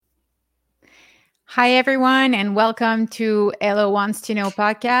Hi, everyone, and welcome to Ella Wants to Know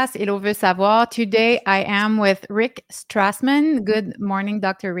podcast, Hello veut savoir. Today, I am with Rick Strassman. Good morning,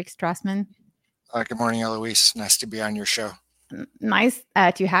 Dr. Rick Strassman. Good morning, Eloise. Nice to be on your show. Nice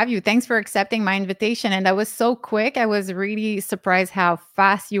to have you. Thanks for accepting my invitation. And that was so quick. I was really surprised how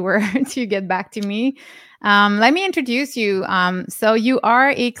fast you were to get back to me. Let me introduce you. So, you are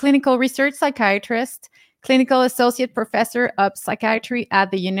a clinical research psychiatrist, clinical associate professor of psychiatry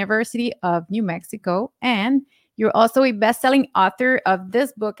at the University of New Mexico, and you're also a best-selling author of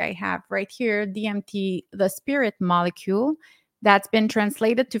this book I have right here, DMT, The Spirit Molecule, that's been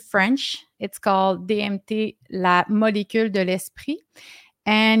translated to French. It's called DMT, la molécule de l'esprit.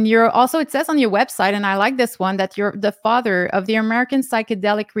 And you're also, it says on your website, and I like this one, that you're the father of the American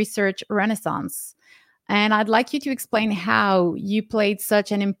psychedelic research renaissance. And I'd like you to explain how you played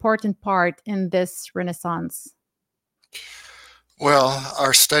such an important part in this renaissance. Well,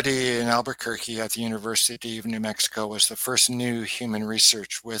 our study in Albuquerque at the University of New Mexico was the first new human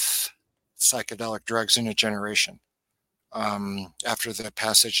research with psychedelic drugs in a generation. After the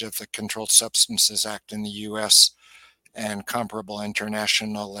passage of the Controlled Substances Act in the U.S. and comparable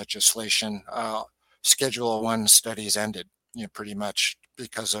international legislation, Schedule I studies ended, pretty much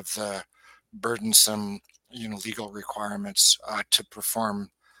because of the burdensome, legal requirements to perform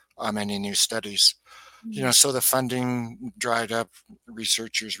any new studies. So the funding dried up,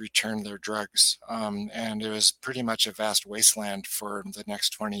 researchers returned their drugs, and it was pretty much a vast wasteland for the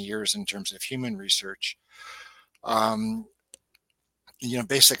next 20 years in terms of human research.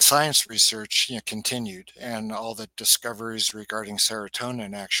 Basic science research, continued, and all the discoveries regarding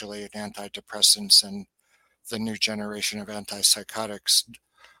serotonin, actually, and antidepressants and the new generation of antipsychotics,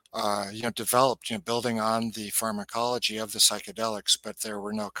 developed, building on the pharmacology of the psychedelics, but there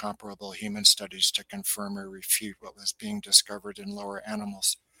were no comparable human studies to confirm or refute what was being discovered in lower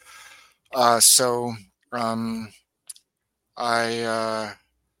animals. So I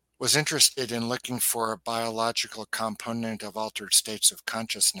was interested in looking for a biological component of altered states of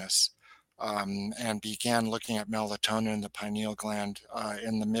consciousness, and began looking at melatonin in the pineal gland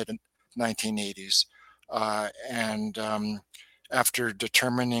in the mid-1980s. After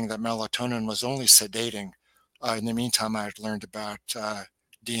determining that melatonin was only sedating, in the meantime, I had learned about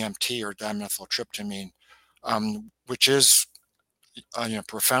DMT, or dimethyltryptamine, which is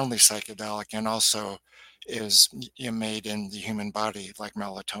profoundly psychedelic and also is made in the human body like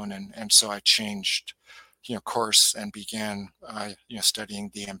melatonin. And so I changed course and began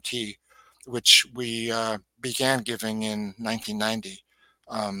studying DMT, which we began giving in 1990.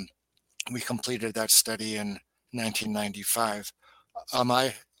 We completed that study in 1995.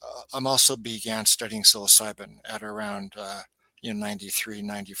 I'm also began studying psilocybin at around 93,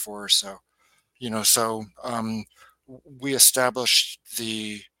 94 or so. We established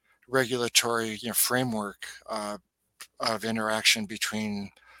the regulatory framework of interaction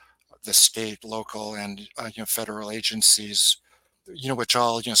between the state, local, and federal agencies, which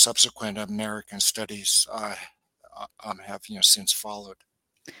all subsequent American studies have since followed.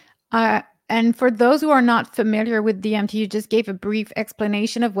 And for those who are not familiar with DMT, you just gave a brief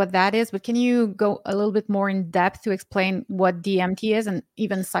explanation of what that is, but can you go a little bit more in depth to explain what DMT is, and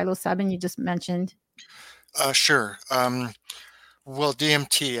even psilocybin you just mentioned? Sure. Well,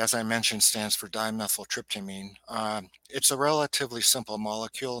 DMT, as I mentioned, stands for dimethyltryptamine. It's a relatively simple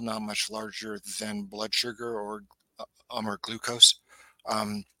molecule, not much larger than blood sugar or glucose.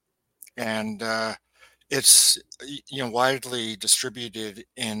 And it's widely distributed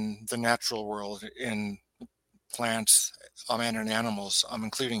in the natural world, in plants and in animals,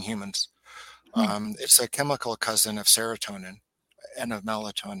 including humans. It's a chemical cousin of serotonin and of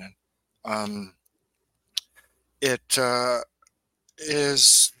melatonin. It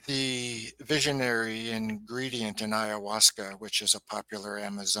is the visionary ingredient in ayahuasca, which is a popular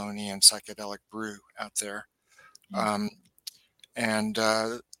Amazonian psychedelic brew out there. And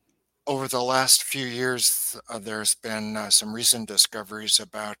over the last few years, there's been some recent discoveries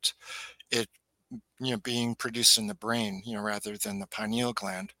about it, being produced in the brain, rather than the pineal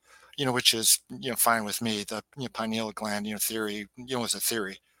gland, which is, fine with me. The pineal gland, theory, was a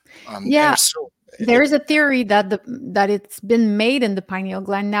theory. Yeah, there is a theory that that it's been made in the pineal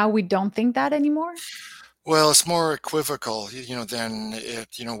gland. Now we don't think that anymore. Well, it's more equivocal, than it,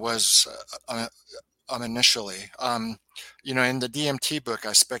 was initially. In the DMT book,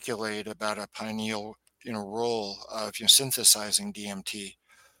 I speculate about a pineal, role of synthesizing DMT.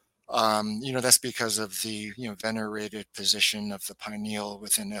 That's because of the venerated position of the pineal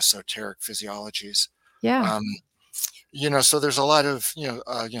within esoteric physiologies. Yeah. So there's a lot of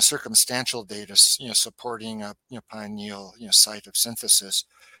circumstantial data supporting a pineal site of synthesis,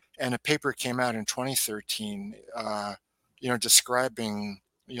 And a paper came out in 2013, describing,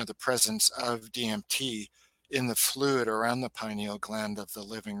 the presence of DMT in the fluid around the pineal gland of the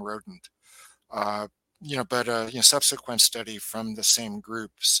living rodent. But a subsequent study from the same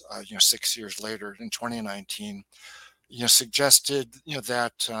groups, 6 years later in 2019, suggested,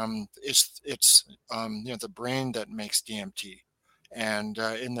 that it's the brain that makes DMT. And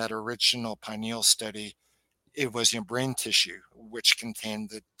in that original pineal study, it was, brain tissue which contained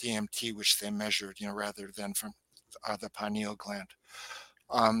the DMT, which they measured, rather than from the pineal gland.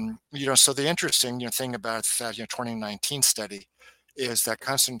 So the interesting, thing about that, 2019 study is that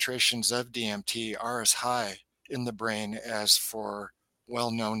concentrations of DMT are as high in the brain as for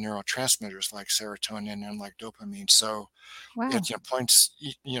well-known neurotransmitters like serotonin and like dopamine. So Wow. it, points,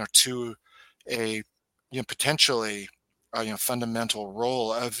 to a, potentially, fundamental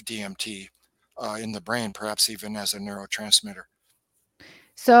role of DMT in the brain, perhaps even as a neurotransmitter.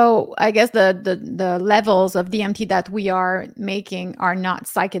 So I guess the levels of DMT that we are making are not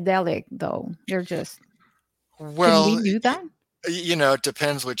psychedelic, though. They're just. Can we Well, do that? it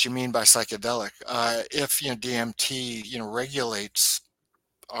depends what you mean by psychedelic. If DMT regulates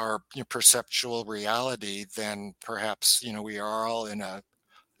our perceptual reality, then perhaps we are all in a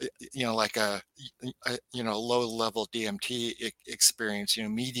like a low level DMT experience,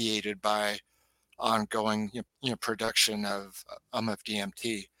 mediated by ongoing production of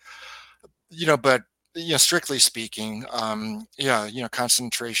DMT. But strictly speaking,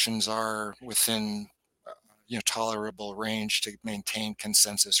 concentrations are within tolerable range to maintain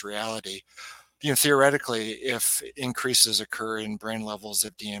consensus reality. Theoretically, if increases occur in brain levels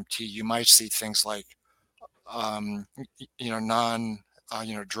of DMT, you might see things like non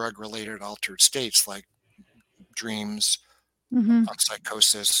drug related altered states like dreams, Mm-hmm.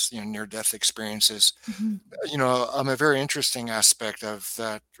 psychosis, near death experiences. Mm-hmm. A very interesting aspect of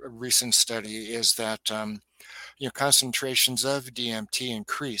that recent study is that concentrations of DMT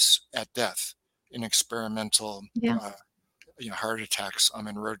increase at death in experimental Yeah. heart attacks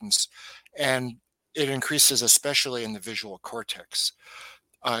in rodents, and it increases especially in the visual cortex.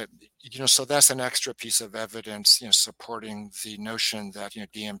 So that's an extra piece of evidence, supporting the notion that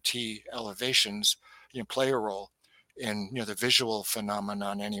DMT elevations, play a role in the visual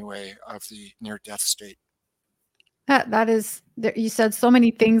phenomenon anyway of the near-death state. That is, you said so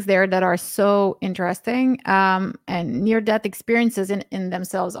many things there that are so interesting. And near death experiences in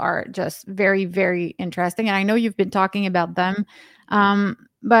themselves are just very, very interesting. And I know you've been talking about them.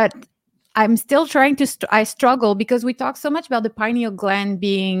 But I'm still trying to, I struggle because we talk so much about the pineal gland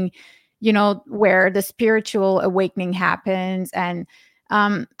being, where the spiritual awakening happens. And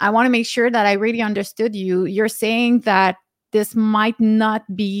I want to make sure that I really understood you. You're saying that this might not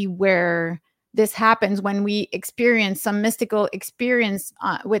be where this happens when we experience some mystical experience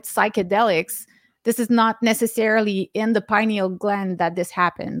with psychedelics. This is not necessarily in the pineal gland that this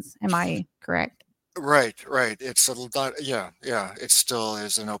happens. Am I correct? Right. It's a lot. Yeah. It still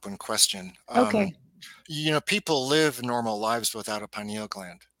is an open question. Okay. People live normal lives without a pineal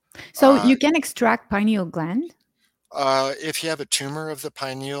gland. So Uh, you can extract pineal gland? if you have a tumor of the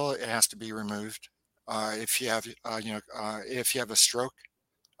pineal, it has to be removed. If you have a stroke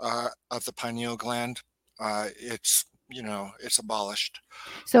of the pineal gland, it's abolished.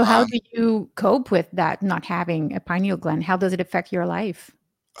 So how Um, do you cope with that, not having a pineal gland? How does it affect your life?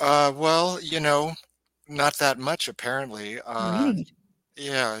 well, not that much apparently. Really?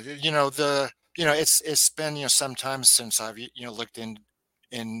 Yeah, it's been some time since I've looked in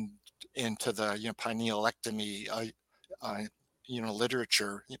into the pinealectomy uh,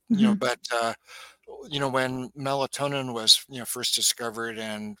 literature. Hmm. But when melatonin was first discovered,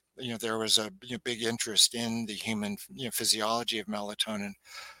 and there was a big interest in the human physiology of melatonin.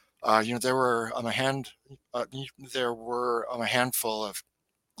 There were a handful of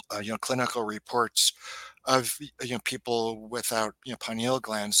clinical reports of people without pineal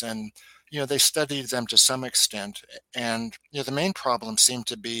glands, and they studied them to some extent, and the main problem seemed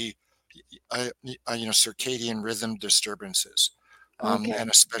to be circadian rhythm disturbances, Okay. and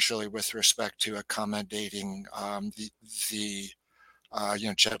especially with respect to accommodating the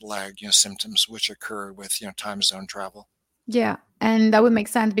jet lag symptoms which occur with time zone travel. Yeah. And that would make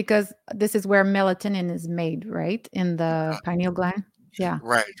sense because this is where melatonin is made, right? In the pineal gland. Yeah.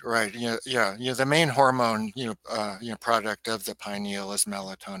 Right. The main hormone, product of the pineal is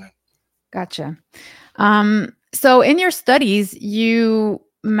melatonin. Gotcha. So in your studies, you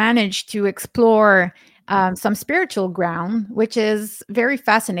managed to explore some spiritual ground, which is very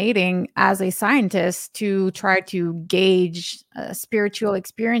fascinating as a scientist to try to gauge spiritual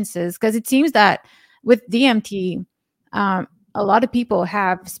experiences. Because it seems that with DMT, a lot of people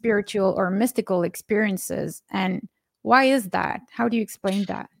have spiritual or mystical experiences. And why is that? How do you explain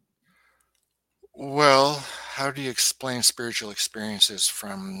that? Well, how do you explain spiritual experiences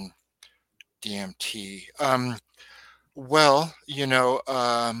from DMT? Well,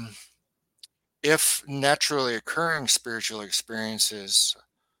 if naturally occurring spiritual experiences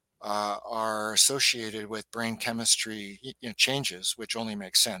are associated with brain chemistry changes, which only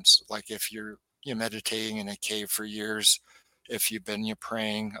makes sense. Like if you're meditating in a cave for years, if you've been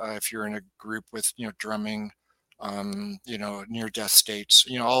praying, if you're in a group with drumming, near death states,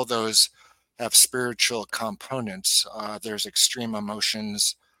 all those have spiritual components. There's extreme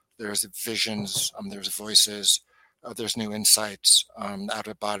emotions, there's visions, there's voices, there's new insights, out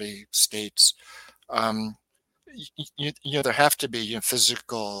of body states. Um, there have to be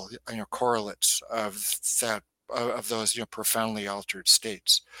physical correlates of that, of those profoundly altered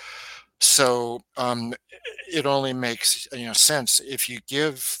states. So it only makes sense if you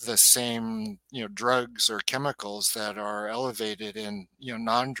give the same drugs or chemicals that are elevated in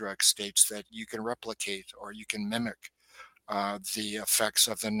non-drug states, that you can replicate or you can mimic the effects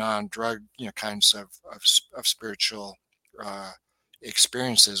of the non-drug kinds of spiritual uh,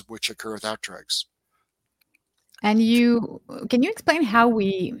 experiences which occur without drugs. And can you explain how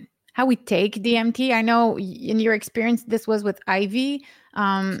we take DMT? I know in your experience this was with IV,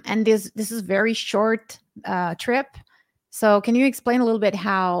 and this is very short trip. So can you explain a little bit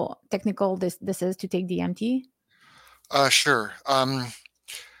how technical this is to take DMT? Sure.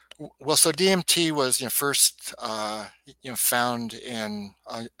 Well, so DMT was first found in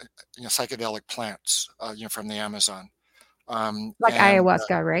psychedelic plants from the Amazon, Like and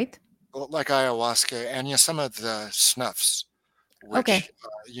ayahuasca, right? like ayahuasca, and some of the snuffs Okay.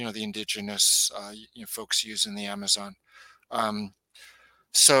 which the indigenous folks use in the Amazon. Um,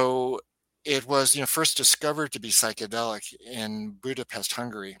 so it was first discovered to be psychedelic in Budapest,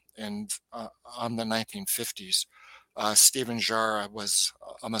 Hungary, and on the 1950s. Stephen Jara was,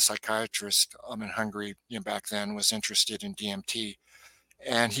 I'm a psychiatrist in Hungary back then, was interested in DMT,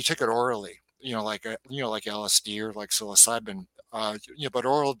 and he took it orally, like LSD or like psilocybin, but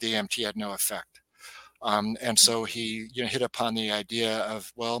oral DMT had no effect. And so he hit upon the idea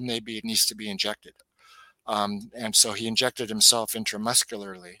of, well, maybe it needs to be injected. And so he injected himself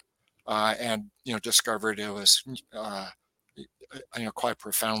intramuscularly, and discovered it was quite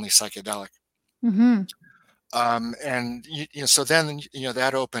profoundly psychedelic. Mm-hmm. And so then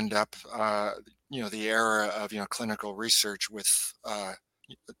that opened up the era of clinical research with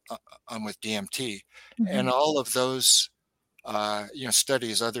DMT, Mm-hmm. and all of those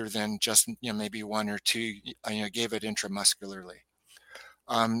studies, other than just maybe one or two, gave it intramuscularly.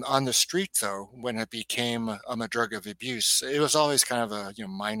 On the street, though, when it became a drug of abuse, it was always kind of a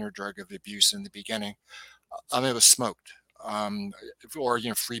minor drug of abuse in the beginning. It was smoked, or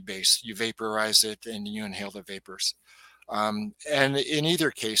freebase. You vaporize it and you inhale the vapors. And in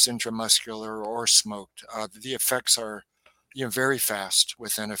either case, intramuscular or smoked, the effects are very fast.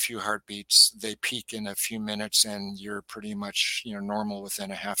 Within a few heartbeats, they peak in a few minutes, and you're pretty much normal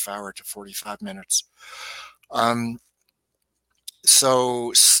within a half hour to 45 minutes. Um,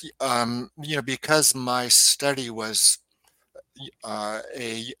 because my study was a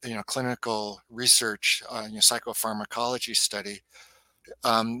clinical research psychopharmacology study,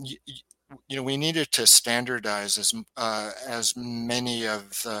 we needed to standardize as many of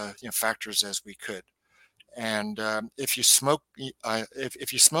the factors as we could. And if you smoke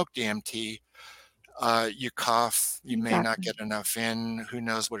DMT, you cough, you may not Exactly. get enough in. Who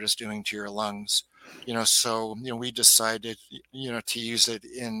knows what it's doing to your lungs? So we decided to use it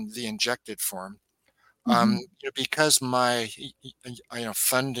in the injected form. Mm-hmm. Because my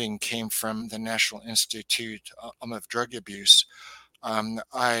funding came from the National Institute of Drug Abuse.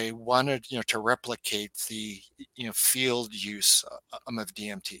 I wanted to replicate the field use of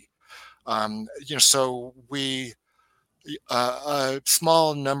DMT. So a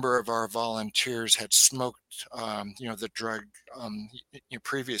small number of our volunteers had smoked the drug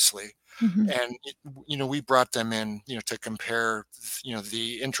previously, Mm-hmm. and we brought them in to compare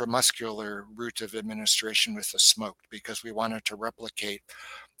the intramuscular route of administration with the smoked, because we wanted to replicate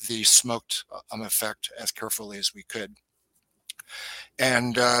the smoked effect as carefully as we could.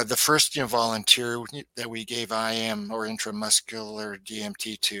 And the first volunteer that we gave IM, or intramuscular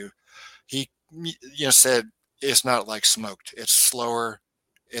DMT, to, he said it's not like smoked. It's slower.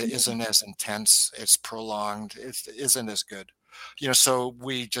 It isn't as intense. It's prolonged. It isn't as good. So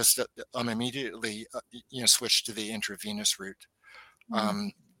we just immediately switched to the intravenous route. Mm-hmm.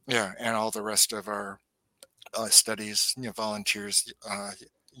 Um, yeah, and all the rest of our studies, volunteers,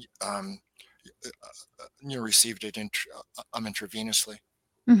 um, received it intravenously.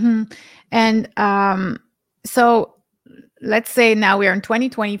 Hmm. And so let's say now we're in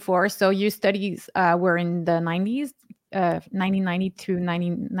 2024. So your studies were in the 90s, 1990 to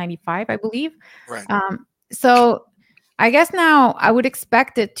 1995, I believe. Right. So I guess now I would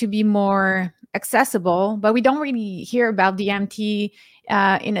expect it to be more accessible, but we don't really hear about DMT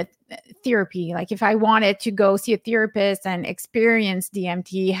in a therapy. Like if I wanted to go see a therapist and experience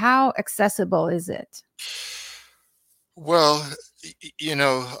DMT, how accessible is it? Well,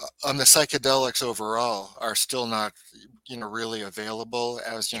 on the psychedelics overall are still not, really available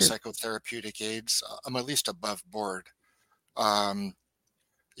as, True. psychotherapeutic aids. I'm at least above board. Um,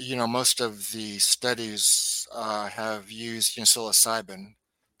 most of the studies have used, psilocybin,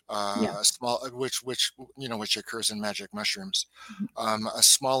 Yeah. a small, which occurs in magic mushrooms. A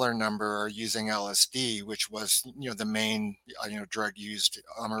smaller number are using LSD, which was, the main, drug used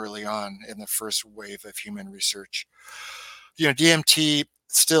early on in the first wave of human research. DMT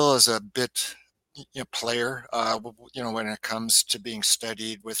still is a bit player, when it comes to being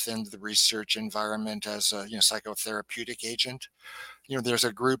studied within the research environment as a psychotherapeutic agent. There's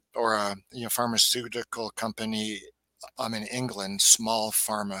a group or a pharmaceutical company in England, Small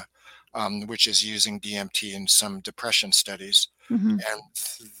Pharma, which is using DMT in some depression studies. Hmm. And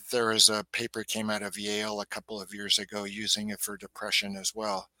there is a paper came out of Yale a couple of years ago using it for depression as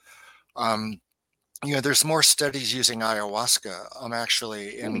well. Um, there's more studies using ayahuasca,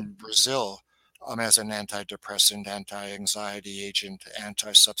 actually Really? in Brazil, as an antidepressant, anti-anxiety agent,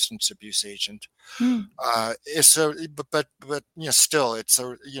 anti-substance abuse agent. Mm. It's so, but still, it's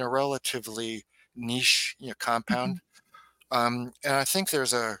a relatively niche Mhm. compound, and I think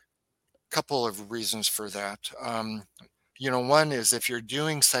there's a couple of reasons for that. One is if you're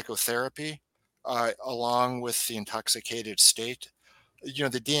doing psychotherapy along with the intoxicated state,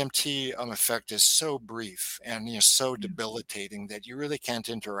 the DMT effect is so brief and so Yeah. debilitating that you really can't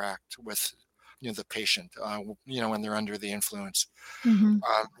interact with the patient when they're under the influence. Mhm.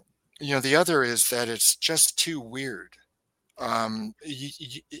 Um, the other is that it's just too weird.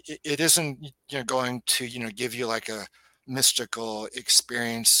 It isn't going to give you like a mystical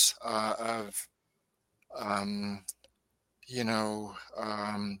experience of um, you know,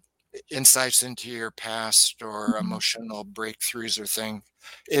 um, insights into your past or Mhm. emotional breakthroughs or thing.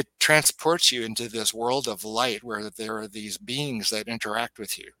 It transports you into this world of light where there are these beings that interact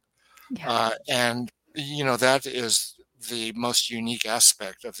with you. Yeah. And, that is the most unique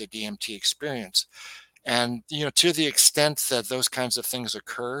aspect of the DMT experience. And, to the extent that those kinds of things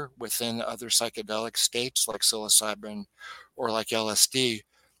occur within other psychedelic states like psilocybin or like LSD,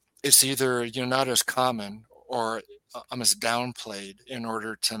 it's either not as common or as downplayed in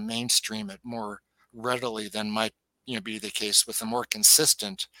order to mainstream it more readily than might be the case with the more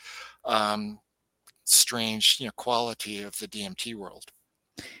consistent um, strange quality of the DMT world.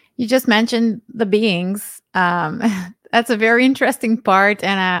 You just mentioned the beings. That's a very interesting part,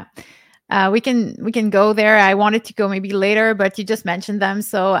 and we can go there. I wanted to go maybe later, but you just mentioned them,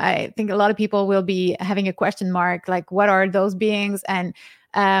 so I think a lot of people will be having a question mark, like what are those beings, and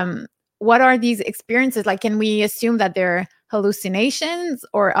um, what are these experiences? Like, can we assume that they're hallucinations,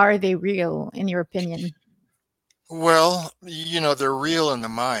 or are they real, in your opinion? Well, they're real in the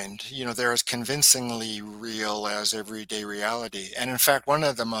mind. They're as convincingly real as everyday reality. And in fact, one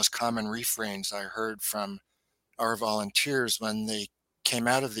of the most common refrains I heard from our volunteers when they came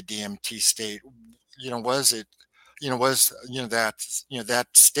out of the DMT state, was it, was, that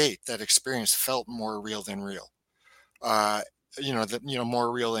state, that experience felt more real than real. Uh, that,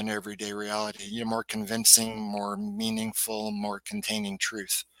 more real in everyday reality, more convincing, more meaningful, more containing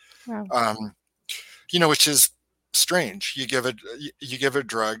truth. Wow. Um, which is strange. You give a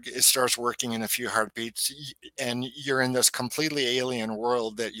drug, it starts working in a few heartbeats, and you're in this completely alien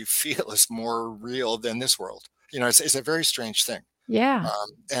world that you feel is more real than this world. It's a very strange thing. Yeah.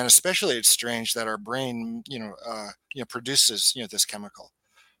 And especially it's strange that our brain, produces, this chemical.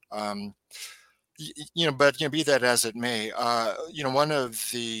 Um, but be that as it may, one of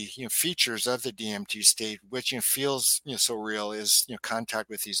the features of the DMT state, which feels so real, is contact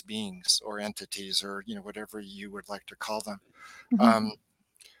with these beings or entities or whatever you would like to call them. Mhm. Um,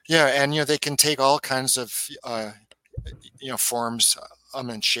 yeah, and they can take all kinds of forms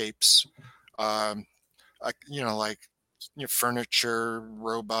and shapes. Um, like furniture,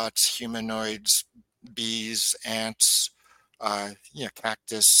 robots, humanoids, bees, ants,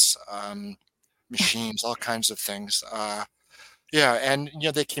 cactus. Machines, all kinds of things. Yeah, and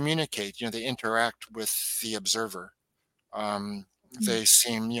they communicate. They interact with the observer. Um, Mm. they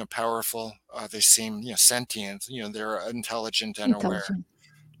seem powerful. They seem sentient. They're intelligent and aware. Intelligent.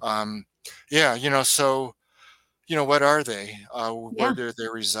 Um, Yeah, so what are they? Where Yeah. do they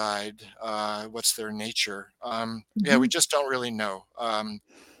reside? What's their nature? Yeah, we Hmm. just don't really know.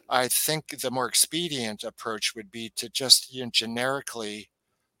 I think the more expedient approach would be to just generically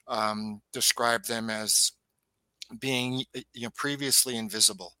describe them as being previously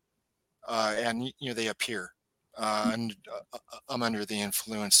invisible, and they appear, and I'm under the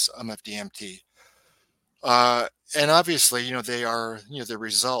influence of DMT. Uh, and obviously, they are, the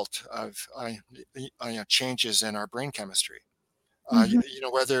result of changes in our brain chemistry. Hmm.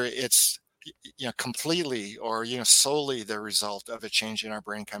 Whether it's completely or solely the result of a change in our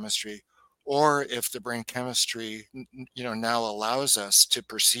brain chemistry, or if the brain chemistry now allows us to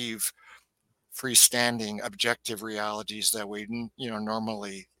perceive freestanding objective realities that we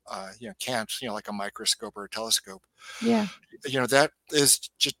normally can't, like a microscope or a telescope. Yeah. That is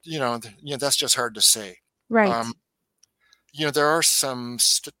just that's just hard to say. um, Right. there are some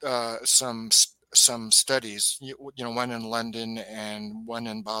studies, one in London and one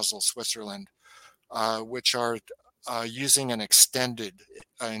in Basel, Switzerland, which are using an extended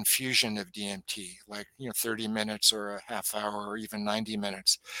infusion of DMT, like 30 minutes or a half hour or even 90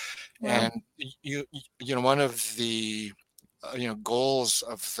 minutes. Wow. And one of the goals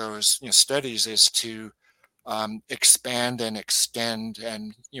of those studies is to expand and extend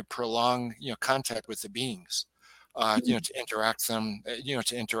and prolong contact with the beings, Mm.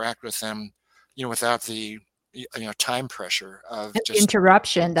 to interact with them without the time pressure of And the just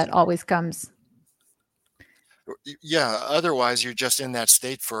interruption that always comes. yeah, otherwise you're just in that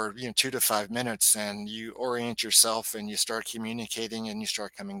state for 2 to 5 minutes, and you orient yourself and you start communicating and you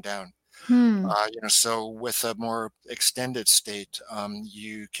start coming down. Hmm. So with a more extended state,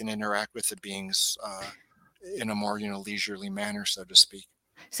 you can interact with the beings in a more leisurely manner, so to speak.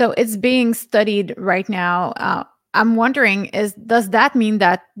 So it's being studied right now. I'm wondering, is does that mean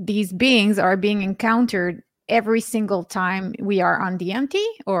that these beings are being encountered every single time we are on DMT,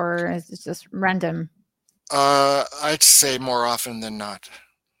 or is it just random? I'd say more often than not.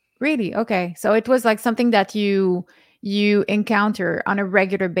 Really? Okay. So it was like something that you encounter on a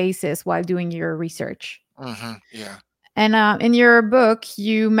regular basis while doing your research. Yeah. And in your book,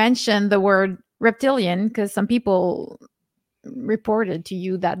 you mentioned the word reptilian because some people reported to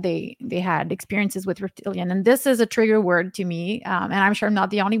you that they had experiences with reptilian, and this is a trigger word to me, and I'm sure I'm not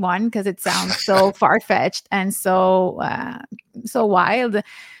the only one because it sounds so far-fetched and so wild.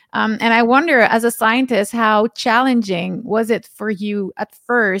 And I wonder, as a scientist, how challenging was it for you at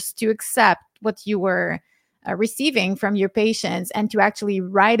first to accept what you were receiving from your patients and to actually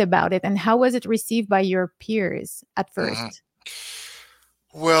write about it, and how was it received by your peers at hmm first?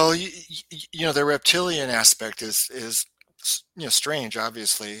 Well, the reptilian aspect is strange.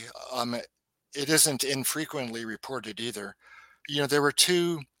 Obviously, it isn't infrequently reported either. There were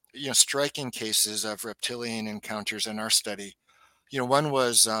two striking cases of reptilian encounters in our study. One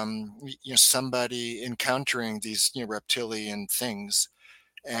was somebody encountering these reptilian things,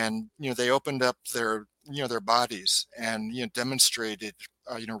 and they opened up their bodies and demonstrated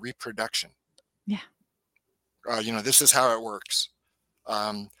reproduction. Yeah. This is how it works.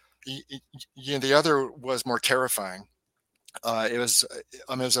 Um, the other was more terrifying. It was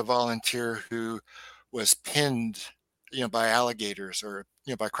a volunteer who was pinned, by alligators or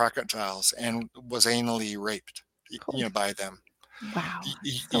by crocodiles, and was anally raped, Cool. by them. Wow.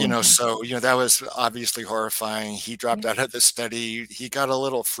 So intense. So that was obviously horrifying. He dropped Yeah. out of the study. He got a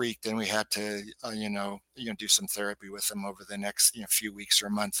little freaked, and we had to, do some therapy with him over the next few weeks or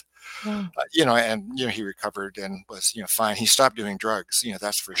month. Wow. And he recovered and was fine. He stopped doing drugs,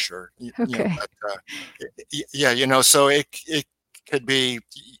 that's for sure. Okay. But yeah, so it could be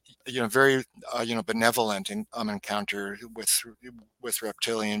very benevolent encounter with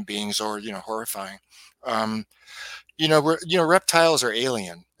reptilian beings, or horrifying. Um, reptiles are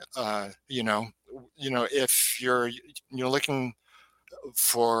alien. If you're looking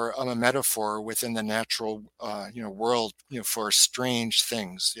for a metaphor within the natural world, for strange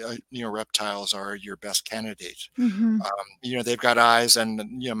things, reptiles are your best candidate. Hmm. They've got eyes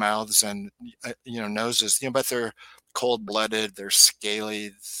and mouths and noses, but they're cold-blooded, they're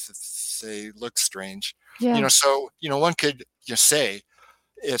scaly, they look strange. Yeah. So one could say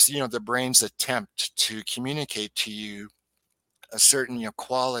it's the brain's attempt to communicate to you a certain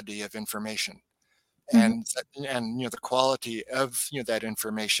quality of information, Hmm. and the quality of that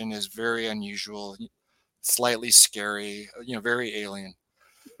information is very unusual, slightly scary, very alien.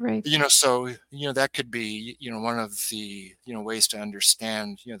 Right. So that could be one of the ways to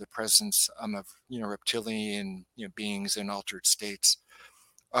understand the presence of reptilian beings in altered states.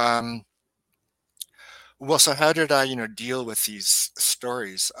 um Well, so how did I, deal with these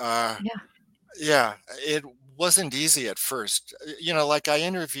stories? Yeah. Yeah, it wasn't easy at first. Like I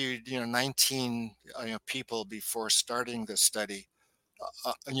interviewed, 19, people before starting the study.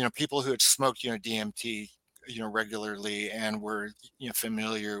 People who had smoked, DMT, regularly and were,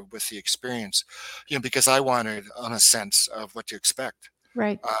 familiar with the experience, because I wanted a sense of what to expect.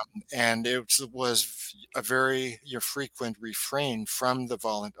 Right. And it was a very, frequent refrain from the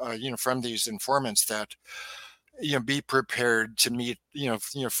from these informants that, be prepared to meet,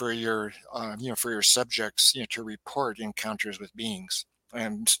 for your subjects, to report encounters with beings.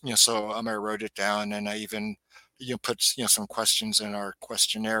 And, so I wrote it down, and I even, put, some questions in our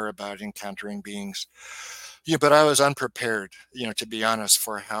questionnaire about encountering beings. But I was unprepared, to be honest,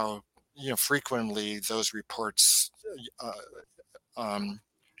 for how, frequently those reports, uh, um,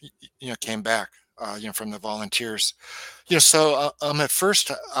 came back, from the volunteers. At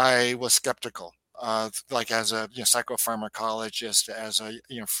first I was skeptical, like as a, psychopharmacologist, as a,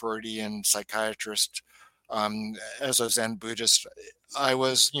 Freudian psychiatrist, as a Zen Buddhist. I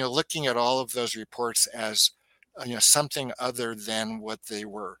was, looking at all of those reports as, something other than what they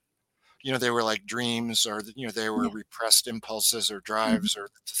were. They were like dreams, or, they were Yeah. repressed impulses or Mhm. drives, or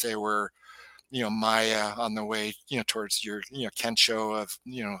they were, Maya on the way, towards your, Kensho of,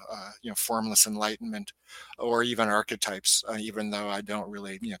 formless enlightenment, or even archetypes. Even though I don't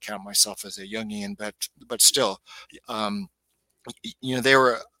really, count myself as a Jungian, but still, um, they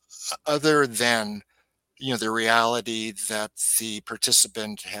were other than, the reality that the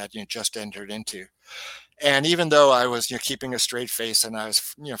participant had, just entered into. And even though I was, keeping a straight face, and I was,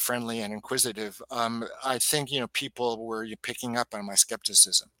 friendly and inquisitive, I think, people were, picking up on my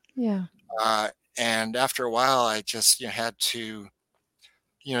skepticism. Yeah. Uh, and after a while, I just, had to,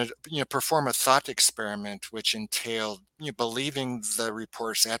 perform a thought experiment, which entailed, believing the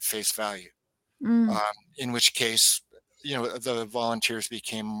reports at face value. Mm. Um, in which case, the volunteers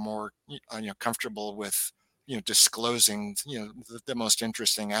became more, comfortable with, disclosing, the most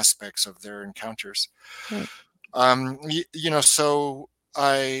interesting aspects of their encounters. Right. So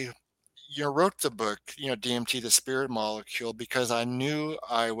I, wrote the book, DMT, the Spirit Molecule, because I knew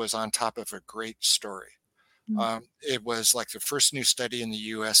I was on top of a great story. Mm. It was like the first new study in the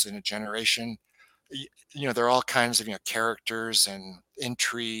U.S. in a generation. There are all kinds of, characters and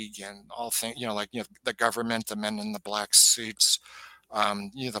intrigue and all things. Like, the government, the men in the black suits,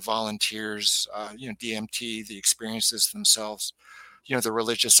 the volunteers, DMT, the experiences themselves, the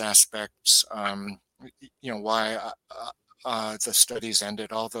religious aspects, why the studies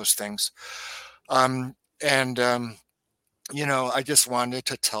ended, all those things. And I just wanted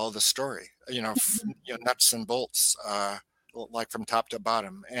to tell the story, Mhm. nuts and bolts, like from top to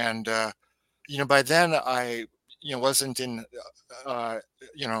bottom. And by then I, wasn't in, uh,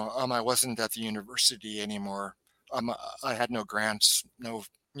 I wasn't at the university anymore. I had no grants, no,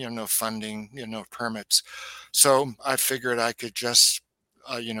 no funding, no permits. So I figured I could just,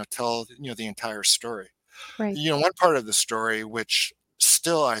 tell, the entire story. Right. One part of the story, which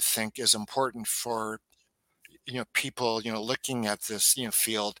still I think is important for, people, looking at this,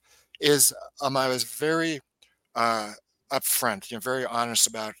 field, is, I was very, uh, upfront, very honest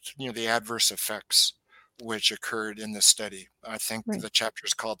about, the adverse effects which occurred in the study. I think Right. the chapter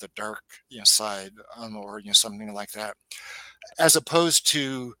is called the dark, side, or, something like that, as opposed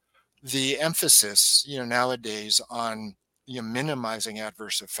to the emphasis, nowadays on, minimizing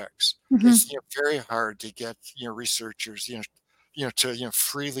adverse effects. Mhm. It's, very hard to get, researchers, to,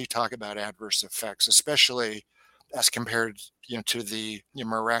 freely talk about adverse effects, especially as compared, to the,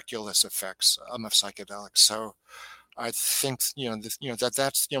 miraculous effects, of psychedelics. So I think,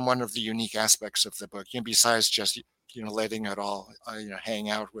 that's, one of the unique aspects of the book, besides just, letting it all, hang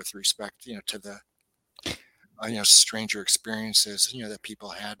out with respect, to the, stranger experiences, that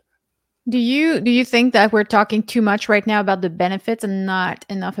people had. Do you think that we're talking too much right now about the benefits and not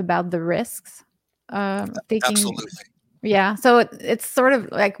enough about the risks of taking? Absolutely. Yeah, so it's sort of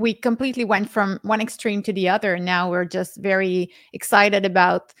like we completely went from one extreme to the other. And now we're just very excited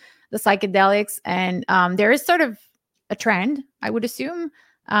about the psychedelics, and there is sort of a trend, I would assume.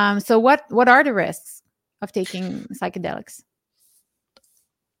 So what are the risks of taking psychedelics?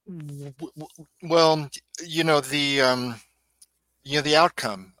 Well, the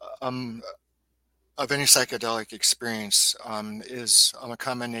outcome, of any psychedelic experience, is, a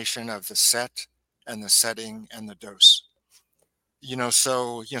combination of the set and the setting and the dose.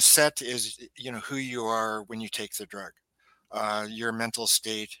 So, set is, who you are when you take the drug, your mental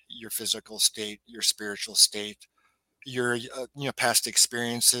state, your physical state, your spiritual state, your, past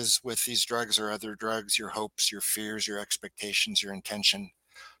experiences with these drugs or other drugs, your hopes, your fears, your expectations, your intention.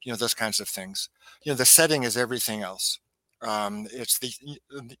 those kinds of things. The setting is everything else. It's the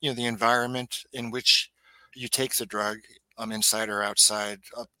environment in which you take the drug, inside or outside,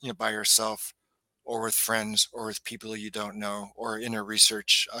 by yourself, or with friends, or with people you don't know, or in a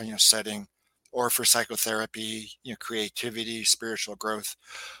research setting, or for psychotherapy, creativity, spiritual growth.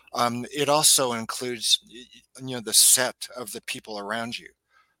 It also includes the set of the people around you.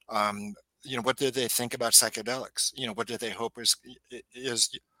 What do they think about psychedelics? What do they hope is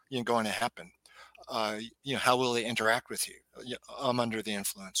going to happen? How will they interact with you? Under the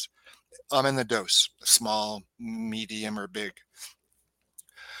influence. In the dose, small, medium, or big.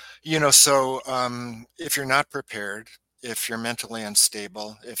 So if you're not prepared, if you're mentally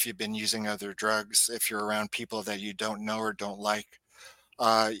unstable, if you've been using other drugs, if you're around people that you don't know or don't like,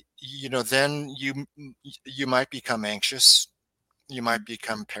 then you might become anxious, you might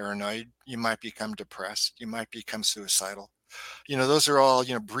become paranoid, you might become depressed, you might become suicidal. Those are all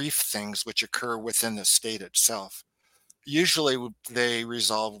brief things which occur within the state itself. Usually they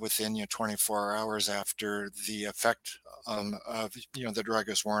resolve within 24 hours after the effect of the drug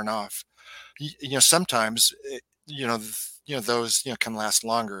is worn off. Sometimes those can last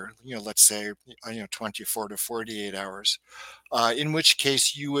longer. Let's say 24 to 48 hours. In which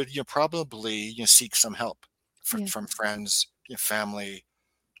case you would probably seek some help Yeah. from friends, family.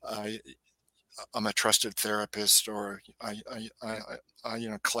 I'm a trusted therapist, or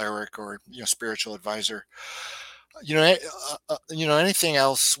cleric, or spiritual advisor. Anything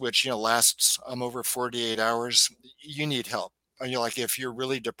else which lasts over 48 hours, you need help. Like if you're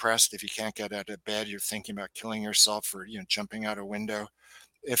really depressed, if you can't get out of bed, you're thinking about killing yourself, or jumping out a window.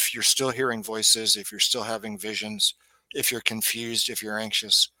 If you're still hearing voices, if you're still having visions, if you're confused, if you're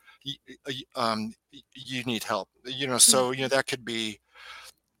anxious, you need help. Yeah. So that could be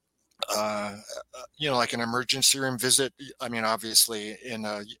like an emergency room visit. I mean, obviously in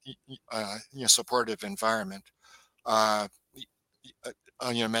a supportive environment. Uh,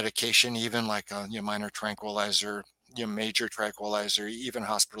 Medication, even like a minor tranquilizer, major tranquilizer, even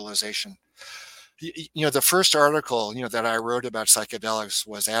hospitalization. The first article that I wrote about psychedelics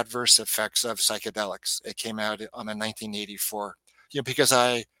was Adverse Effects of Psychedelics. It came out in 1984. Because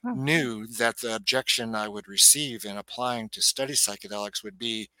I Wow. knew that the objection I would receive in applying to study psychedelics would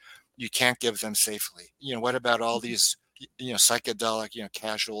be, you can't give them safely. What about all these psychedelic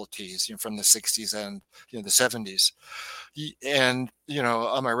casualties from the 60s and the 70s? And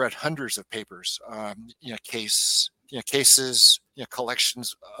I read hundreds of papers, cases,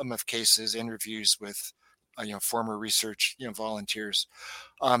 collections of cases, interviews with former research volunteers,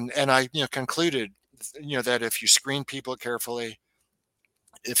 and I concluded that if you screen people carefully,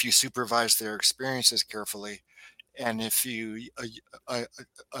 if you supervise their experiences carefully, and if you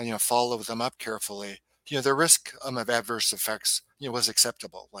follow them up carefully, the risk of adverse effects was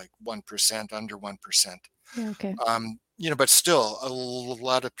acceptable, like 1%, under 1%. Yeah. Okay. But still, a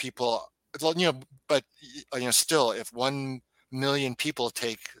lot of people, but still, if 1 million people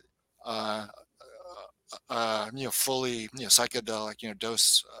take, fully, psychedelic,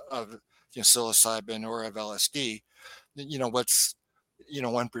 dose of, psilocybin or of LSD, what's,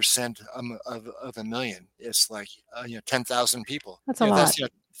 1% of a million? It's like, 10,000 people. That's a lot.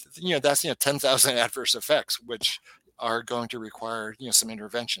 That's 10,000 adverse effects, which are going to require, some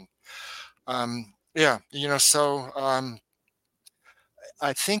intervention. Yeah, so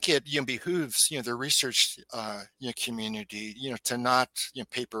I think it behooves the research community to not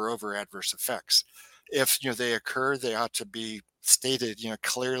paper over adverse effects. If they occur, they ought to be stated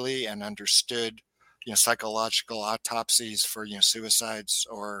clearly and understood. Psychological autopsies for suicides,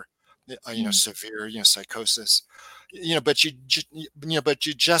 or Yeah. severe psychosis. But but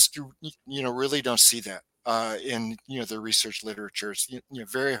you just really don't see that in the research literature. It's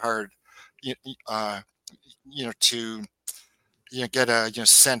very hard uh, to get a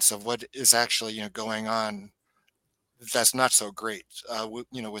sense of what is actually going on that's not so great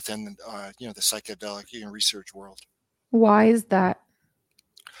within the psychedelic research world. Why is that?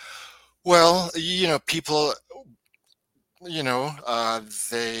 Well, people, they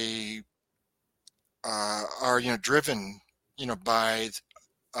are driven by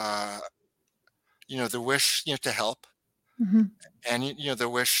uh, the wish to help, Hmm. and the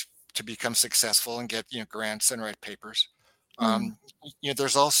wish to become successful and get grants and write papers. Yeah.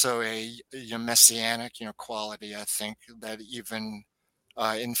 There's also a messianic quality, I think, that even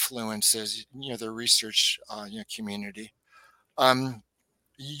influences the research community. Um,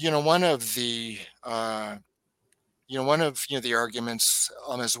 one of the the arguments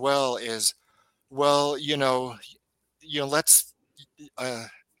as well is, well, let's uh,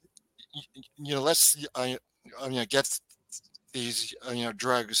 let's get these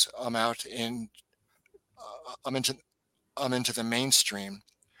drugs out into the mainstream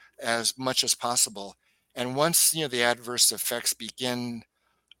as much as possible. And once the adverse effects begin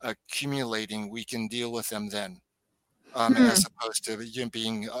accumulating, we can deal with them then, Hmm. as opposed to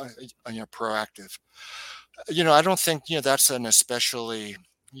being proactive. I don't think that's an especially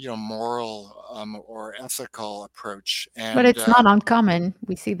moral or ethical approach. But And it's not uncommon.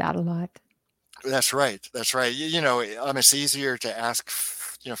 We see that a lot. that's right. That's right. It's easier to ask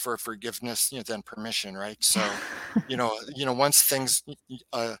for forgiveness than permission, right? So once things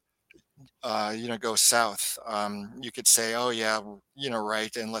uh, go south, you could say, oh yeah,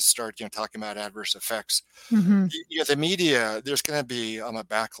 right, and let's start talking about adverse effects. Hmm. The media, there's going to be a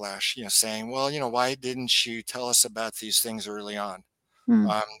backlash, saying, well, why didn't you tell us about these things early on? Mm.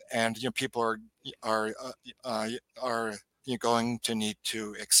 um, and people are are going to need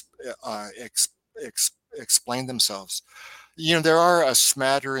to explain themselves. There are a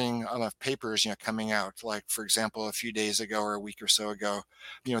smattering of papers coming out. Like, for example, a few days ago or a week or so ago,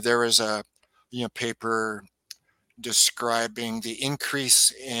 there was a paper describing the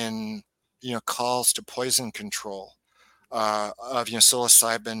increase in calls to poison control of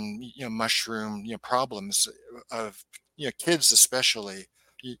psilocybin mushroom problems of kids, especially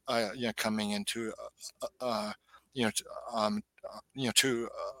coming into you know t- um to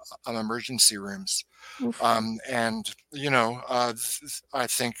emergency rooms. Oof. And I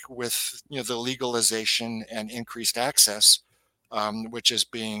think with the legalization and increased access, which is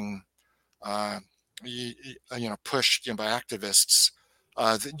being uh, pushed by activists,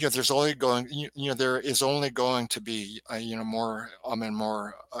 there's only going, there is only going to be, more and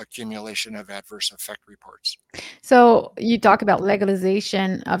more accumulation of adverse effect reports. So you talk about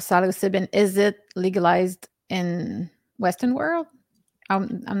legalization of psilocybin. Is it legalized in Western world?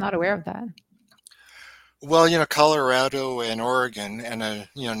 I'm not aware of that. Well, Colorado and Oregon and a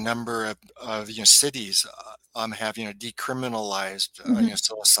number of cities have decriminalized Hmm.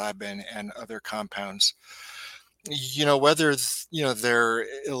 psilocybin and other compounds. Whether they're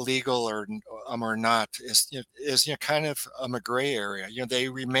illegal or not is kind of a gray area. They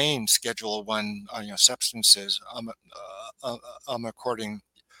remain Schedule One substances according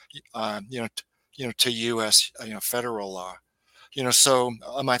to U.S. Federal law. So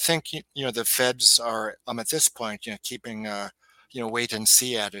I think the feds are at this point keeping wait and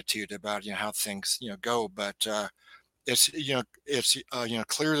see attitude about how things go. But it's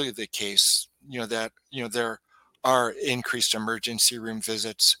clearly the case that there are increased emergency room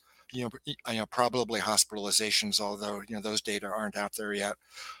visits, probably hospitalizations, although those data aren't out there yet,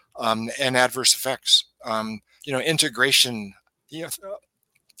 and adverse effects. Integration, you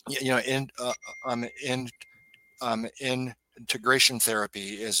know, in integration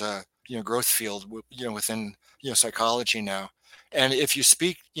therapy is a growth field within psychology now. And if you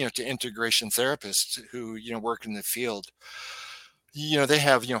speak to integration therapists who work in the field, they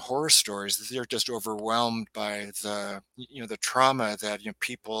have horror stories. They're just overwhelmed by the trauma that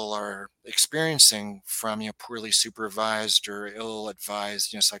people are experiencing from poorly supervised or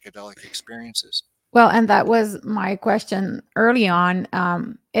ill-advised psychedelic experiences. Well, and that was my question early on.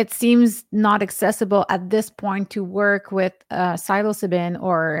 It seems not accessible at this point to work with psilocybin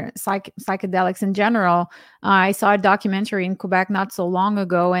or psychedelics in general. I saw a documentary in Quebec not so long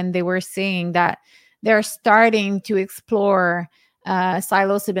ago, and they were saying that they're starting to explore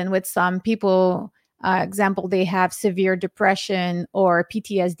psilocybin with some people. Example, they have severe depression or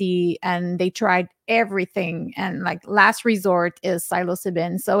PTSD, and they tried everything, and like last resort is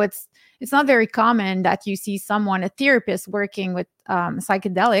psilocybin. So it's not very common that you see someone, a therapist, working with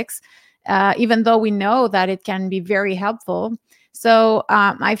psychedelics, even though we know that it can be very helpful. So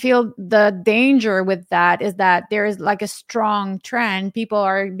I feel the danger with that is that there is like a strong trend. People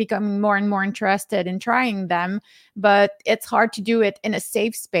are becoming more and more interested in trying them, but it's hard to do it in a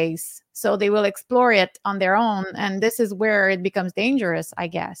safe space. So they will explore it on their own. And this is where it becomes dangerous, I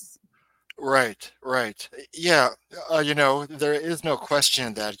guess. Right, right. Yeah, there is no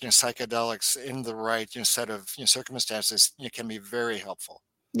question that psychedelics in the right set of circumstances can be very helpful.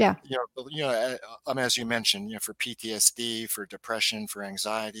 Yeah. As you mentioned, for PTSD, for depression, for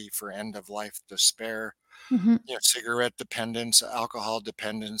anxiety, for end of life despair, Hmm. cigarette dependence, alcohol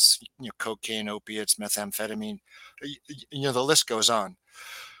dependence, cocaine, opiates, methamphetamine, the list goes on.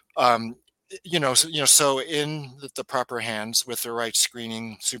 Um, so in the proper hands with the right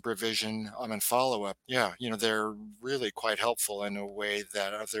screening, supervision, and follow-up, yeah, they're really quite helpful in a way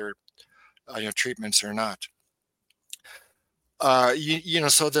that other treatments are not.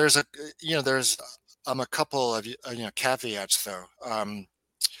 So there's a couple of caveats though.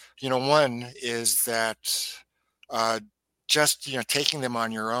 One is that uh, just taking them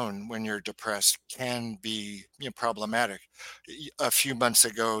on your own when you're depressed can be problematic. A few months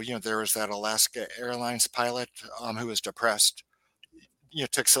ago, there was that Alaska Airlines pilot who was depressed.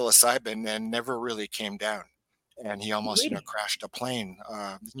 Took psilocybin and never really came down, and he almost Really? crashed a plane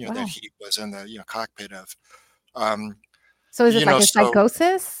that Wow. he was in the cockpit of. Um, So is it like a so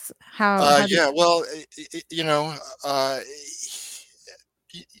psychosis? How did yeah, well, uh,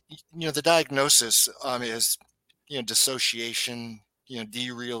 the diagnosis is dissociation,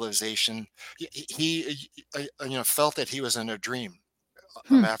 derealization. He felt that he was in a dream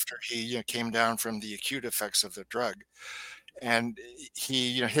hmm. after he came down from the acute effects of the drug, and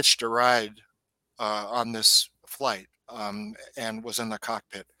he hitched a ride on this flight, and was in the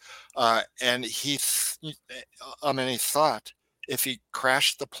cockpit, and he thought if he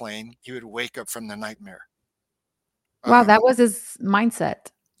crashed the plane, he would wake up from the nightmare. Wow, that Um, was his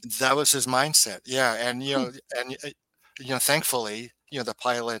mindset. that was his mindset, yeah, and thankfully, the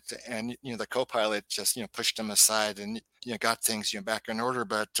pilot and the co-pilot just pushed him aside and got things back in order.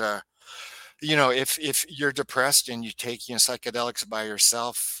 But if you're depressed and you take psychedelics by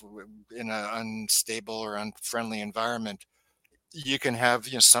yourself in an unstable or unfriendly environment, you can have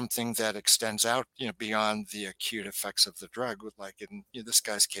something that extends out beyond the acute effects of the drug, like in this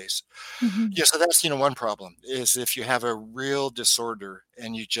guy's case. Mhm. Yeah, so that's one problem is if you have a real disorder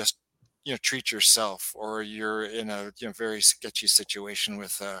and you just treat yourself, or you're in a very sketchy situation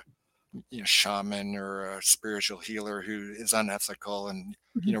with a shaman or a spiritual healer who is unethical and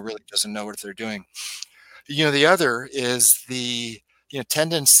Mhm. really doesn't know what they're doing. The other is the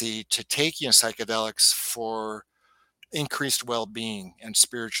tendency to take psychedelics for increased well-being and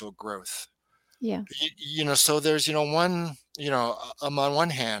spiritual growth. Yeah. So there's one, on one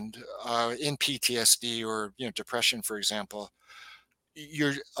hand, in PTSD or depression, for example,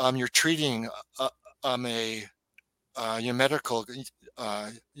 you're treating a medical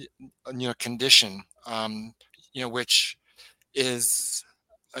condition, which is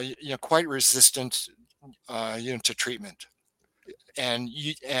quite resistant to treatment,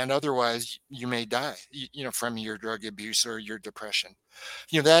 and otherwise you may die from your drug abuse or your depression.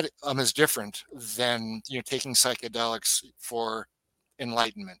 That is different than taking psychedelics for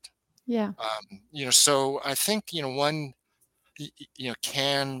enlightenment. Yeah. So I think one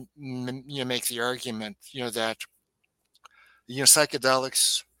can make the argument that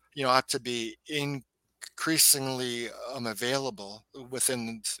psychedelics ought to be increasingly available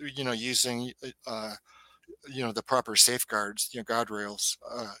within using the proper safeguards, guardrails,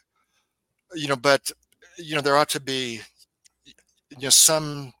 but there ought to be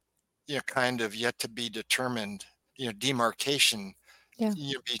some kind of yet to be determined demarcation Yeah.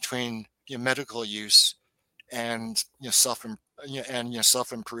 between medical use and self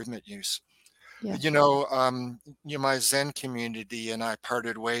improvement use. Yeah. My Zen community and I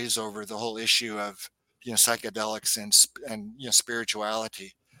parted ways over the whole issue of psychedelics and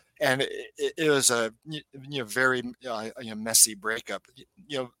spirituality, and it was a very messy breakup.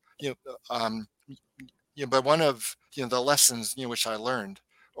 You know but one of the lessons which I learned,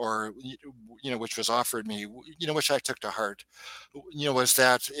 or which was offered me, which I took to heart, was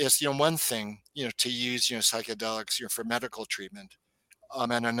that it's one thing to use psychedelics for medical treatment,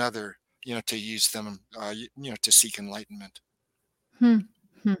 and another to use them to seek enlightenment. Hmm.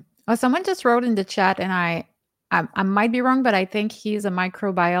 Hmm. Oh, someone just wrote in the chat, and I might be wrong, but I think he's a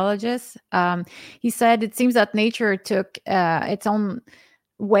microbiologist. He said it seems that nature took its own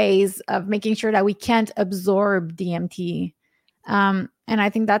ways of making sure that we can't absorb DMT. And I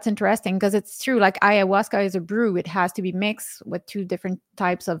think that's interesting because it's true. Like ayahuasca is a brew; it has to be mixed with two different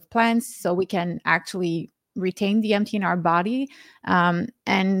types of plants, so we can actually retain DMT in our body.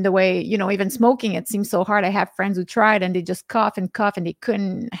 And the way, even smoking, it seems so hard. I have friends who tried and they just cough and they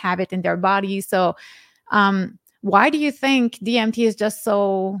couldn't have it in their body. So why do you think DMT is just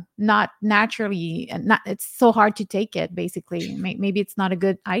so not naturally, and not, it's so hard to take it, basically? Maybe it's not a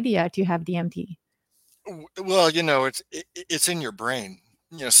good idea to have DMT. Well, it's in your brain,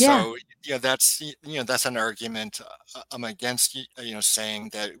 Yeah. so that's an argument I'm against saying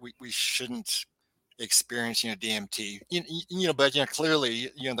that we shouldn't experience DMT, but clearly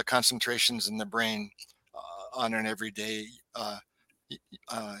the concentrations in the brain on an everyday y-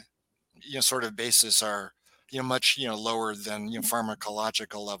 uh, sort of basis are much lower than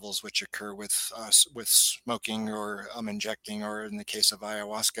pharmacological levels which occur with smoking or injecting, or in the case of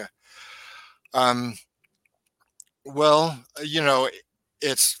ayahuasca. um, well,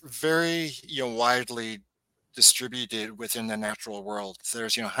 it's very widely distributed within the natural world.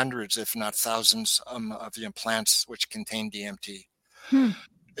 There's hundreds if not thousands of plants which contain DMT. Hmm.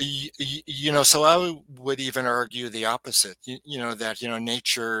 So I would even argue the opposite. That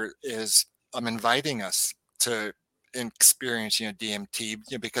nature is inviting us to experience DMT,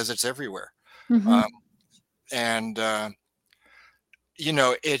 because it's everywhere. Hmm. Um, and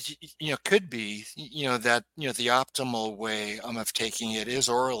it could be that the optimal way of taking it is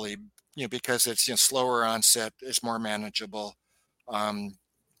orally, because it's slower onset, it's more manageable. Um,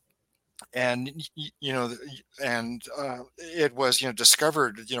 and it was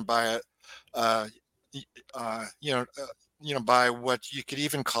discovered by a uh, by what you could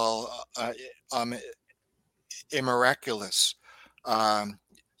even call a miraculous um,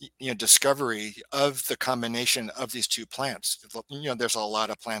 discovery of the combination of these two plants. There's a lot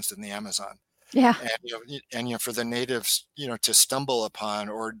of plants in the Amazon, Yeah. and for the natives to stumble upon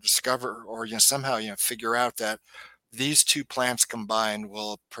or discover or somehow figure out that these two plants combined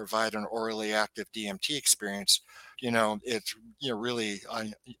will provide an orally active DMT experience. It really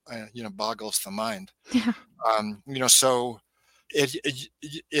boggles the mind. Yeah. So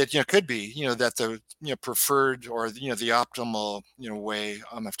it could be that the preferred or the optimal way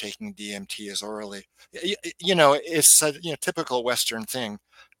of taking DMT is orally. It's a typical Western thing.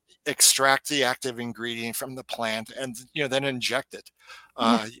 Extract the active ingredient from the plant and then inject it.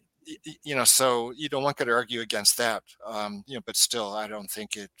 Yeah. So one could argue against that. But still, I don't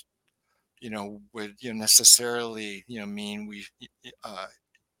think it would necessarily mean we uh,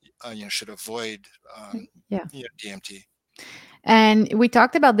 should avoid Yeah. DMT. And we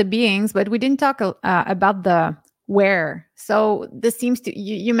talked about the beings, but we didn't talk about the where. So this seems to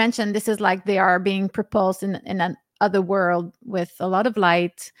you mentioned this is like they are being propulsed in an other world with a lot of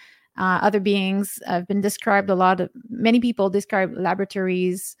light. Other beings have been described a lot of many people describe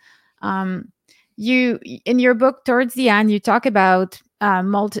laboratories. Um, you in your book towards the end you talk about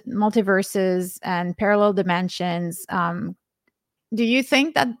multiverses and parallel dimensions. Do you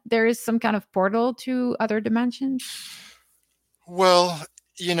think that there is some kind of portal to other dimensions? Well,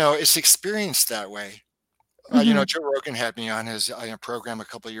 it's experienced that way. Hmm. Joe Rogan had me on his program a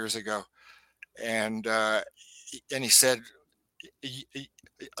couple of years ago, and he said,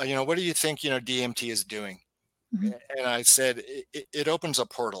 what do you think DMT is doing? Hmm. And I said, it opens a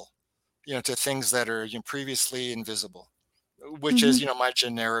portal, to things that are previously invisible, which is Hmm. my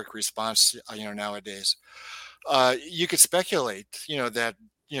generic response, nowadays. You could speculate, that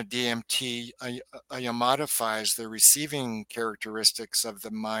DMT modifies the receiving characteristics of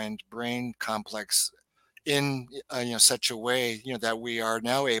the mind-brain complex in such a way that we are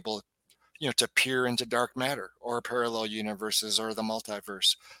now able to peer into dark matter or parallel universes or the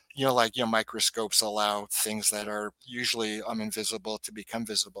multiverse. Like microscopes allow things that are usually invisible to become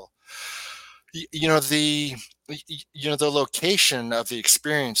visible. The the location of the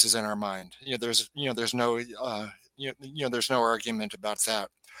experience is in our mind. There's no there's no argument about that.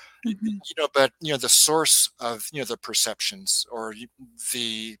 Hmm. But the source of the perceptions or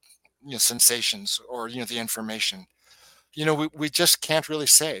the sensations or the information, we just can't really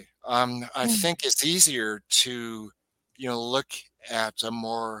say. I Yeah. think it's easier to look at a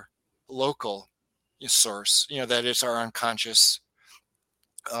more local source, that it's our unconscious,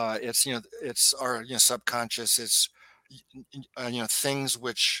 it's our subconscious, it's things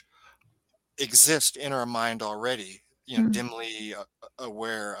which exist in our mind already, Mm. dimly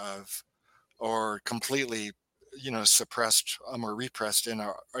aware of, or completely suppressed or repressed in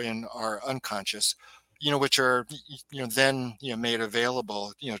our unconscious, which are then made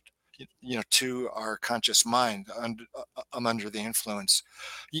available to our conscious mind under the influence.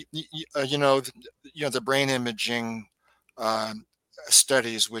 you, the brain imaging um,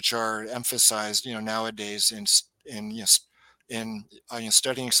 studies which are emphasized nowadays in in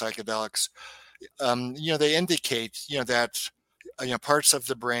studying psychedelics, they indicate that parts of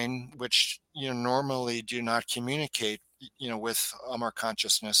the brain which normally do not communicate with our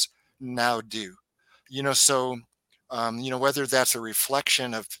consciousness now do. So whether that's a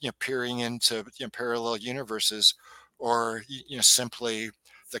reflection of peering into parallel universes, or simply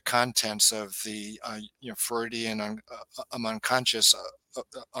the contents of the Freudian unconscious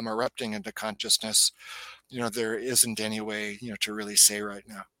erupting into consciousness, there isn't any way to really say right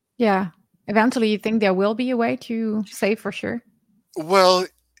now. Yeah. Eventually, you think there will be a way to say for sure? Well,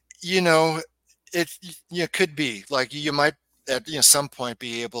 you know, could be like you might at some point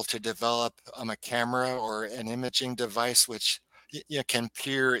be able to develop a camera or an imaging device which can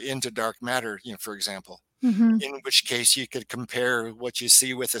peer into dark matter, for example. Hmm. In which case you could compare what you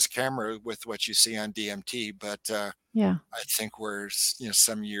see with this camera with what you see on DMT, but Yeah. I think we're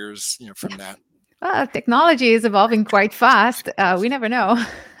some years from that. Well, technology is evolving quite fast. We never know.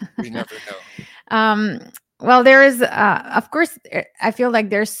 We never know. um, Well, there is, of course, I feel like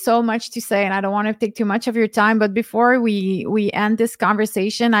there's so much to say, and I don't want to take too much of your time. But before we end this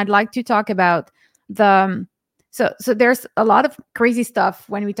conversation, I'd like to talk about the. So there's a lot of crazy stuff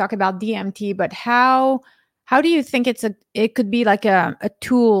when we talk about DMT, but how do you think it could be like a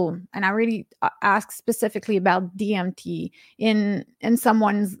tool? And I really ask specifically about DMT in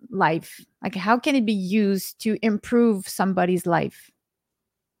someone's life. Like, how can it be used to improve somebody's life?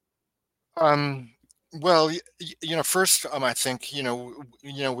 Um, well, first, I think,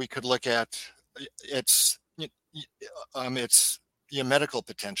 we could look at its, its, medical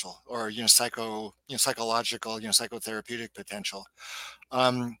potential, or, psychological, psychotherapeutic potential.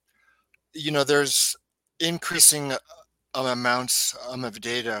 Um, there's increasing amounts of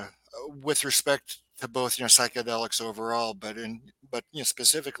data with respect to both, psychedelics overall, but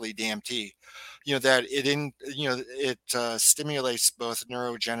specifically DMT, that it stimulates both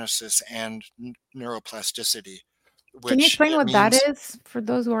neurogenesis and neuroplasticity, Can you which explain what that means, is for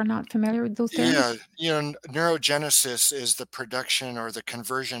those who are not familiar with those yeah, terms? neurogenesis is the production or the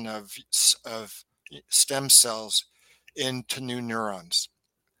conversion of stem cells into new neurons,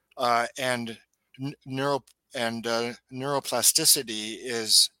 and neuro and neuroplasticity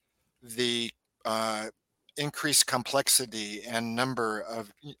is the uh, increased complexity and number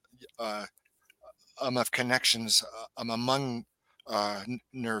uh, of connections among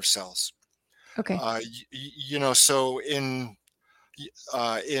nerve cells. Okay. So in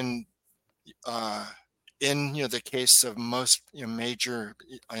uh, the case of most major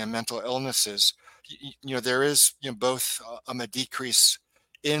mental illnesses, there is both a decrease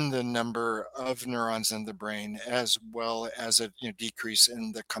in the number of neurons in the brain, as well as a decrease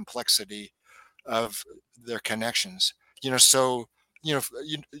in the complexity of their connections. So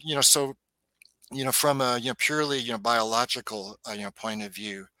so from a purely biological point of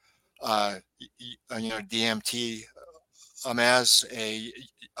view, DMT, as a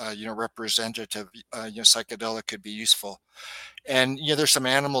representative psychedelic, could be useful. And there's some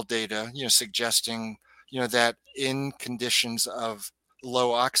animal data suggesting that in conditions of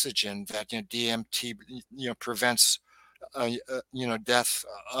low oxygen, that DMT prevents death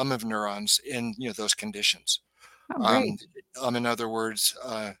of neurons in those conditions. Oh, great. um, in other words,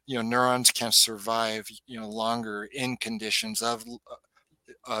 neurons can survive longer in conditions of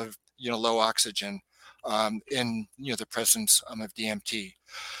low oxygen, in the presence of DMT.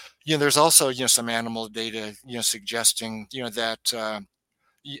 There's also some animal data suggesting that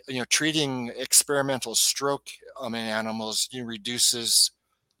treating experimental stroke in animals reduces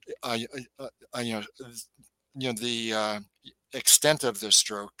you know the extent of the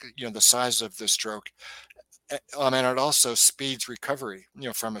stroke, the size of the stroke, and it also speeds recovery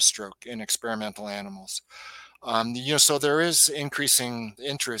from a stroke in experimental animals. So there is increasing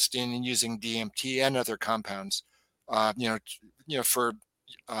interest in using DMT and other compounds, for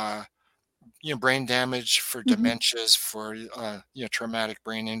uh, brain damage, for Mhm. dementias, for traumatic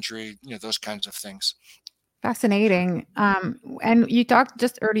brain injury, those kinds of things. Fascinating. And you talked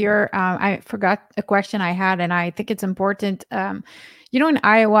just earlier, I forgot a question I had, and I think it's important. In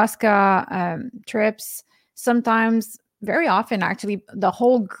ayahuasca trips, sometimes, very often, actually, the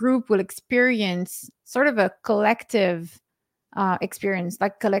whole group will experience sort of a collective experience,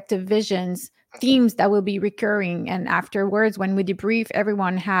 like collective visions, themes that will be recurring. And afterwards, when we debrief,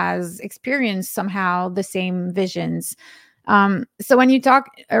 everyone has experienced somehow the same visions. So when you talk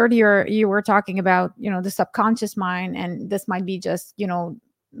earlier, you were talking about, the subconscious mind, and this might be just,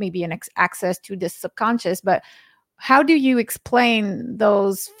 maybe an access to this subconscious. But how do you explain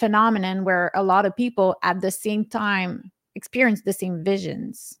those phenomenon where a lot of people at the same time experience the same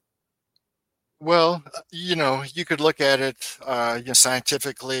visions? Well, you could look at it,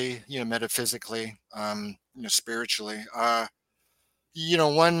 scientifically, metaphysically, spiritually.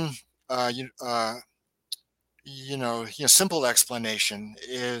 One, uh, you, uh, simple explanation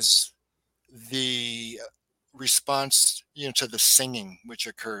is the response, to the singing which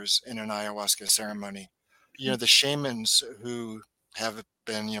occurs in an ayahuasca ceremony. The shamans who have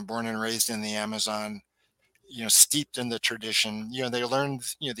been, born and raised in the Amazon, steeped in the tradition, they learned,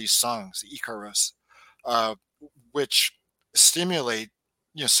 these songs, Icaros, uh, which stimulate,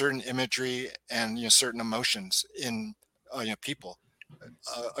 certain imagery and, certain emotions in, people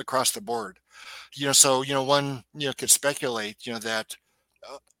across the board. So one could speculate that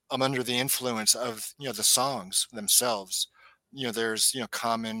I'm under the influence of the songs themselves. There's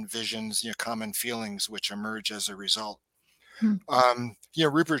common visions, common feelings which emerge as a result. Hmm.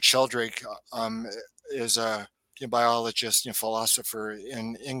 Rupert Sheldrake is a biologist, philosopher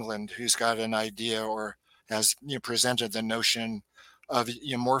in England, who's got an idea, or has presented the notion of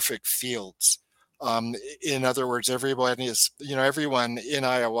morphic fields, In other words, everyone is, everyone in in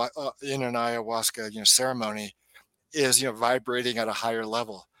an ayahuasca, ceremony is, vibrating at a higher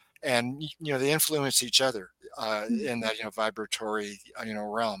level, and they influence each other in that vibratory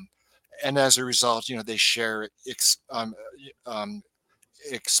realm, and as a result, they share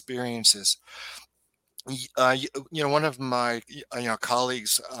experiences. One of my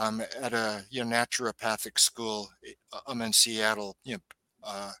colleagues at a naturopathic school in Seattle,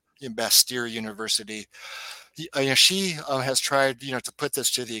 in Bastyr University, she has tried to put this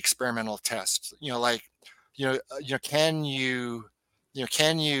to the experimental test. Like can you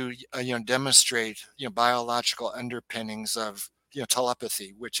demonstrate biological underpinnings of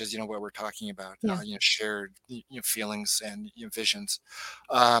telepathy, which is what we're talking about, Yeah. shared feelings and visions.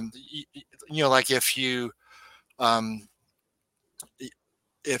 Like um,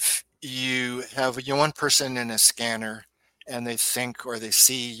 if you have one person in a scanner and they think or they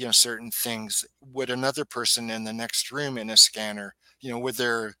see certain things, would another person in the next room in a scanner, would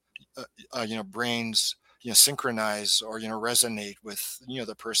their brains synchronize or resonate with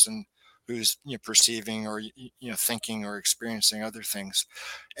the person who's perceiving or thinking or experiencing other things?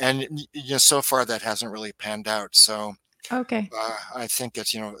 And so far that hasn't really panned out. So Okay. I think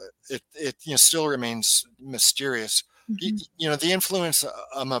it's it still remains mysterious. Mhm. The influence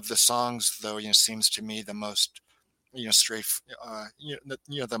of the songs, though, seems to me the most straight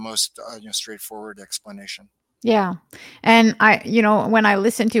the most straightforward explanation. Yeah. And when I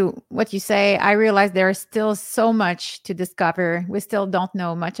listen to what you say, I realize there is still so much to discover. We still don't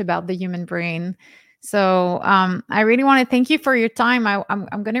know much about the human brain. So I really want to thank you for your time.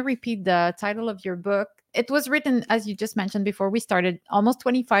 I'm going to repeat the title of your book. It was written, as you just mentioned before we started, almost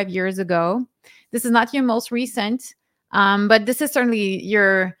 25 years ago. This is not your most recent, but this is certainly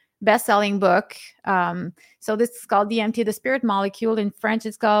your best selling book. So this is called DMT, the spirit molecule. In French,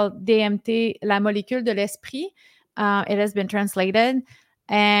 it's called DMT, la molécule de l'esprit. It has been translated,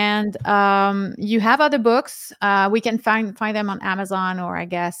 and you have other books. We can find them on Amazon, or I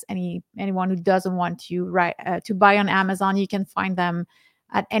guess anyone who doesn't want to buy on Amazon, you can find them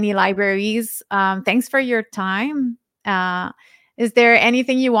at any libraries. Thanks for your time. Is there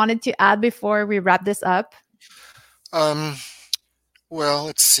anything you wanted to add before we wrap this up? Um, well,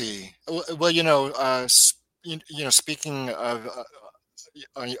 let's see. Well, speaking of,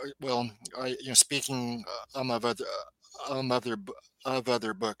 well, speaking of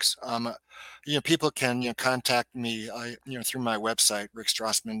other books, people can contact me, through my website,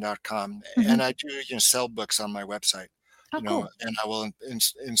 rickstrassman.com, and Mhm. I do sell books on my website, Oh, cool. and I will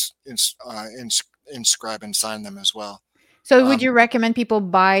inscribe and sign them as well. So would Um, you recommend people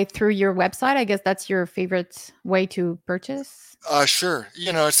buy through your website? I guess that's your favorite way to purchase. Sure.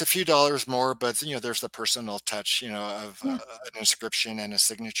 It's a few dollars more, but there's the personal touch, of Yeah, an inscription and a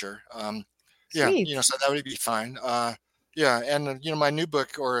signature. Yeah, sweet. so that would be fine. Yeah, and my new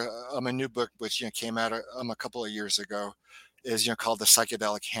book, which came out a couple of years ago, is called the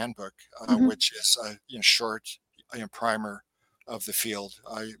Psychedelic Handbook, Mhm. which is a short primer of the field,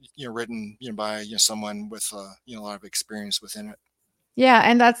 written by someone with a lot of experience within it. Yeah,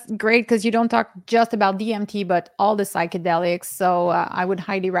 and that's great because you don't talk just about DMT, but all the psychedelics. So I would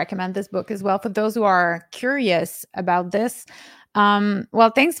highly recommend this book as well for those who are curious about this.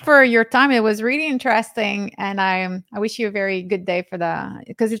 Well, thanks for your time. It was really interesting, and I wish you a very good day for the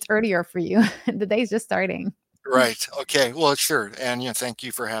because it's earlier for you. The day's just starting. Right. Okay. Well, sure. And thank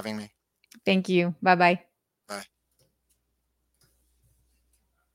you for having me. Thank you. Bye bye.